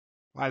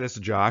Hi, this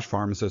is Josh,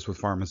 pharmacist with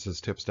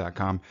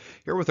pharmacisttips.com,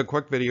 here with a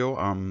quick video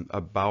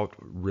about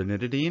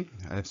ranitidine.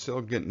 I'm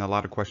still getting a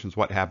lot of questions.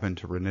 What happened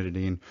to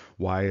ranitidine?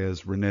 Why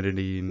is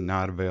ranitidine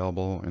not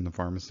available in the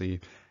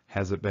pharmacy?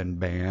 Has it been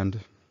banned?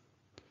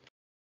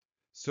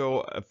 So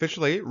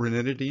officially,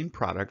 ranitidine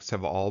products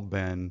have all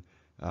been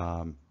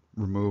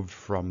removed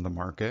from the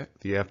market.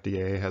 The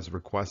FDA has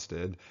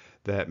requested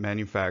that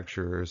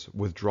manufacturers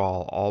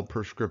withdraw all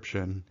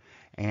prescription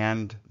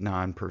and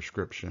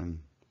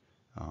non-prescription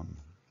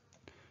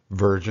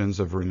versions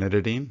of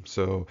ranitidine,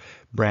 so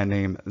brand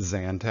name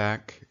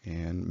Zantac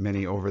and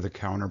many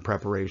over-the-counter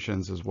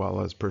preparations as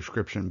well as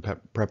prescription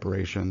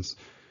preparations.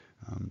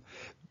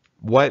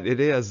 What it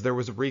is, there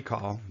was a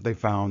recall. They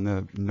found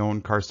the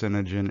known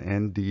carcinogen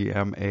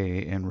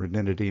NDMA in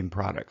ranitidine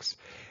products,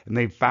 and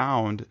they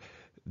found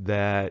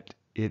that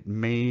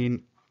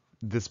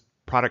this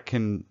product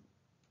can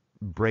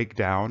break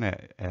down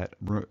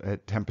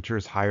at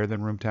temperatures higher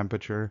than room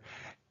temperature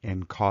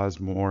and cause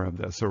more of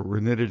this. So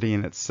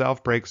ranitidine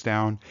itself breaks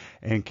down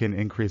and can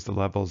increase the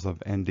levels of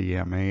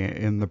NDMA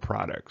in the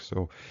product.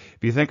 So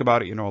if you think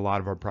about it, a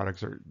lot of our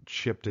products are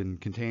shipped in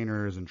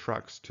containers and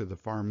trucks to the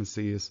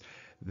pharmacies.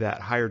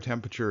 That higher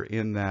temperature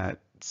in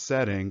that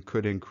setting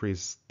could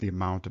increase the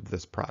amount of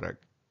this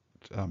product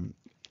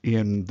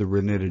in the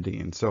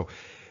ranitidine. So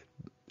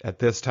at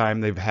this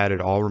time, they've had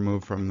it all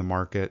removed from the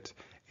market,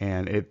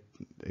 and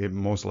it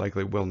most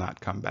likely will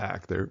not come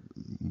back.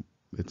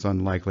 It's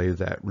unlikely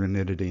that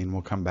ranitidine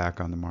will come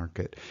back on the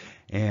market.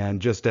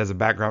 And just as a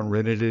background,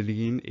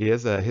 ranitidine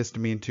is a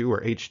histamine 2 or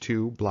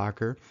H2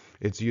 blocker.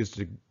 It's used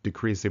to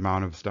decrease the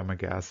amount of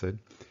stomach acid.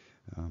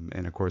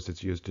 And of course,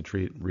 it's used to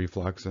treat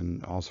reflux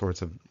and all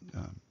sorts of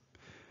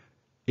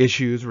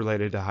issues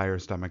related to higher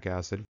stomach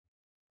acid.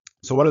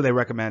 So what do they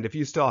recommend? If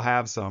you still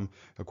have some,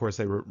 of course,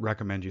 they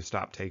recommend you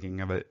stop taking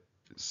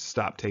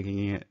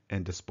it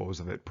and dispose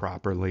of it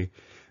properly.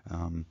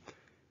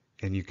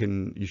 And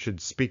you should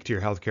speak to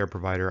your healthcare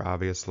provider,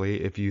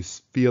 obviously, if you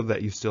feel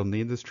that you still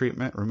need this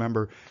treatment.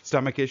 Remember,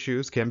 stomach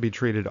issues can be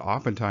treated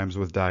oftentimes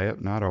with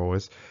diet, not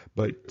always,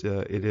 but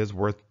it is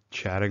worth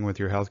chatting with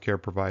your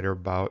healthcare provider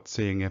about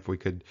seeing if we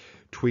could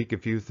tweak a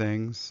few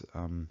things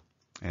and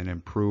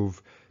improve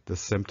the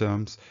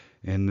symptoms.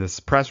 In this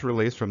press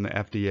release from the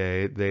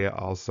FDA, they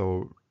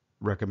also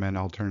recommend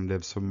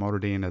alternatives,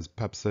 famotidine as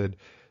Pepcid,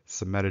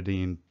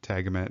 cimetidine,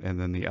 Tagamet, and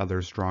then the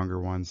other stronger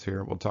ones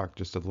here. We'll talk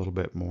just a little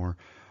bit more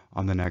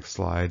on the next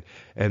slide,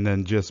 and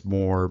then just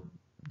more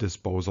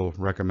disposal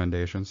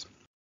recommendations.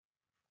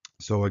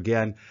 So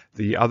again,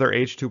 the other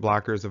H2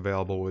 blockers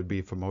available would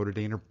be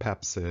famotidine or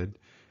Pepcid,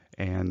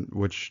 and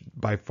which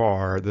by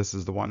far, this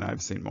is the one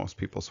I've seen most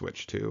people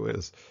switch to,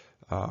 is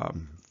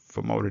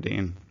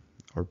famotidine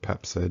or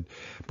Pepcid,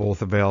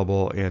 both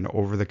available in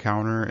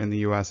over-the-counter in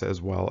the US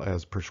as well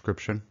as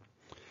prescription.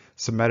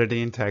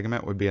 Cimetidine,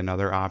 Tagamet would be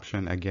another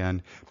option.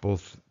 Again,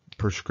 both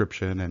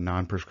prescription and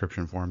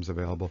non-prescription forms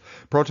available.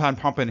 Proton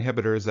pump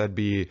inhibitors, that'd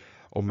be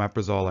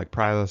omeprazole like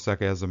Prilosec,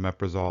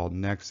 esomeprazole,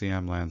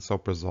 Nexium,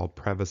 lansoprazole,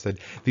 Prevacid.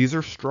 These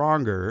are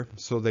stronger,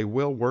 so they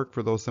will work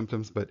for those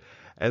symptoms, but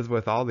as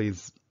with all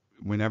these,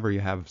 whenever you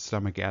have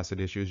stomach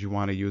acid issues, you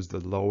want to use the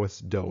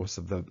lowest dose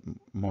of the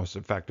most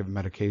effective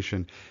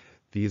medication.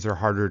 These are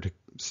harder to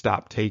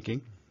stop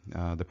taking.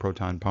 The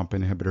proton pump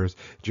inhibitors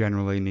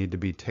generally need to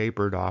be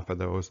tapered off of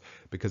those,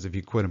 because if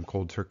you quit them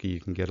cold turkey, you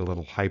can get a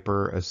little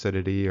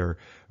hyperacidity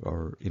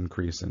or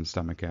increase in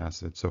stomach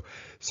acid. So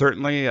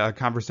certainly a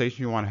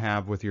conversation you want to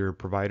have with your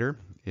provider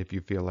if you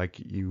feel like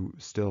you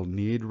still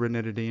need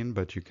ranitidine,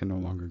 but you can no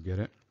longer get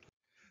it.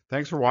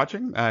 Thanks for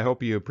watching. I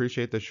hope you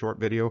appreciate this short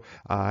video.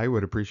 I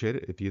would appreciate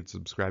it if you'd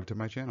subscribe to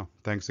my channel.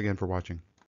 Thanks again for watching.